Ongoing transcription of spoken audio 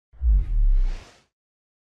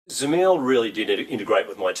Zamil really did integrate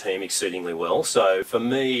with my team exceedingly well. So for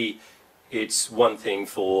me, it's one thing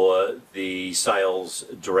for the sales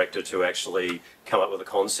director to actually come up with a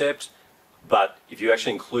concept, but if you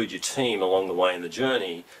actually include your team along the way in the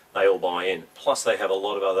journey, they all buy in. Plus they have a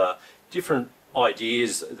lot of other different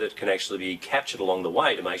ideas that can actually be captured along the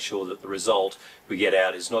way to make sure that the result we get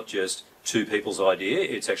out is not just two people's idea,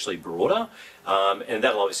 it's actually broader, and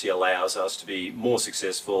that obviously allows us to be more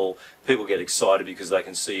successful. People get excited because they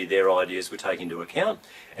can see their ideas we take into account,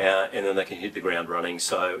 and then they can hit the ground running.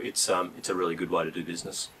 So it's a really good way to do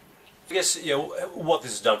business. I guess what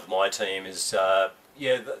this has done for my team is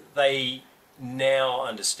they now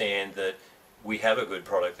understand that we have a good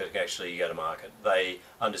product that can actually go to market. They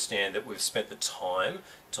understand that we've spent the time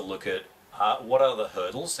to look at what are the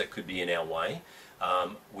hurdles that could be in our way.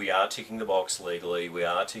 We are ticking the box legally, we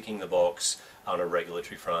are ticking the box on a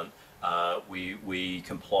regulatory front. We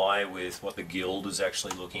comply with what the Guild is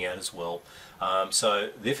actually looking at as well.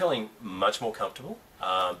 So they're feeling much more comfortable,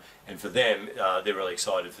 and for them, they're really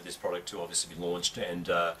excited for this product to obviously be launched, and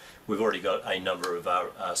we've already got a number of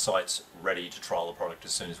our sites ready to trial the product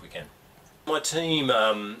as soon as we can. My team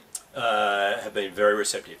have been very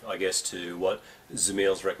receptive, I guess, to what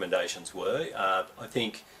Zamil's recommendations were. I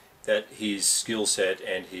think that his skill set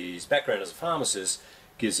and his background as a pharmacist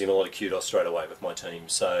gives him a lot of kudos straight away with my team.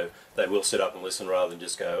 So they will sit up and listen rather than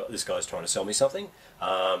just go, this guy's trying to sell me something.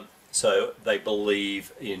 So they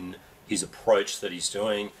believe in his approach that he's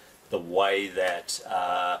doing, the way that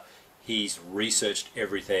he's researched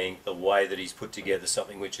everything, the way that he's put together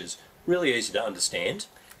something which is really easy to understand.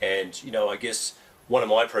 And I guess one of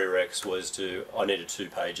my prereqs was I need a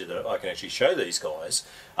two-pager that I can actually show these guys.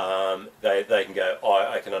 They can go,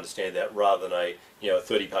 I can understand that, rather than a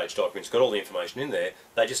 30-page document. It's got all the information in there.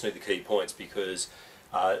 They just need the key points because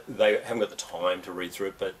they haven't got the time to read through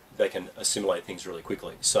it, but they can assimilate things really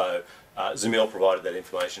quickly. So Zamil provided that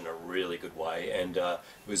information in a really good way, and it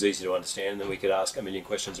was easy to understand, and then we could ask a million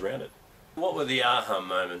questions around it. What were the aha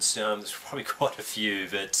moments? There's probably quite a few,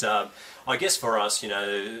 but I guess for us,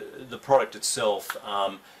 the product itself,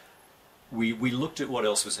 we looked at what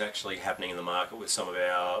else was actually happening in the market with some of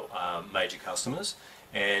our major customers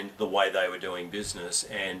and the way they were doing business.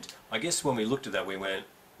 And I guess when we looked at that, we went,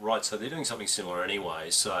 right, so they're doing something similar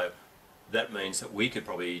anyway, so that means that we could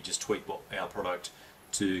probably just tweak our product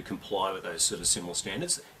to comply with those sort of similar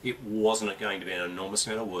standards. It wasn't going to be an enormous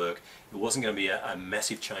amount of work. It wasn't going to be a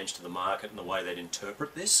massive change to the market and the way they'd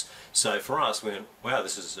interpret this. So for us, we went, wow,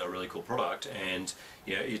 this is a really cool product, and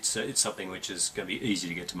it's something which is going to be easy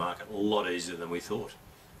to get to market, a lot easier than we thought.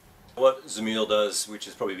 What Zamil does, which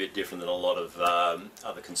is probably a bit different than a lot of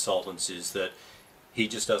other consultants, is that he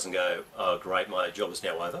just doesn't go, oh great, my job is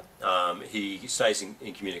now over. He stays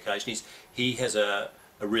in communication. He has a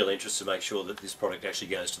real interest to make sure that this product actually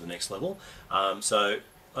goes to the next level. So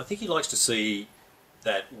I think he likes to see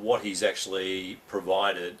that what he's actually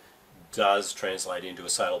provided does translate into a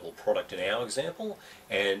saleable product in our example,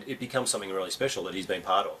 and it becomes something really special that he's been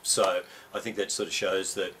part of. So I think that sort of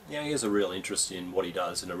shows that he has a real interest in what he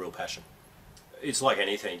does and a real passion. It's like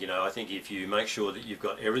anything, I think if you make sure that you've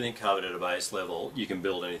got everything covered at a base level, you can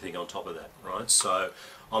build anything on top of that, right? So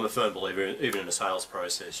I'm a firm believer, even in a sales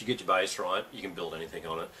process, you get your base right, you can build anything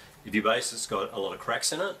on it. If your base has got a lot of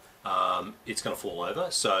cracks in it, it's going to fall over.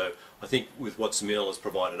 So I think with what Zamil has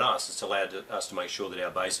provided us, it's allowed us to make sure that our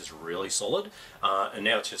base is really solid, and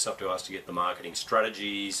now it's just up to us to get the marketing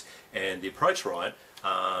strategies and the approach right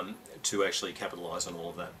to actually capitalise on all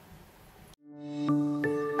of that.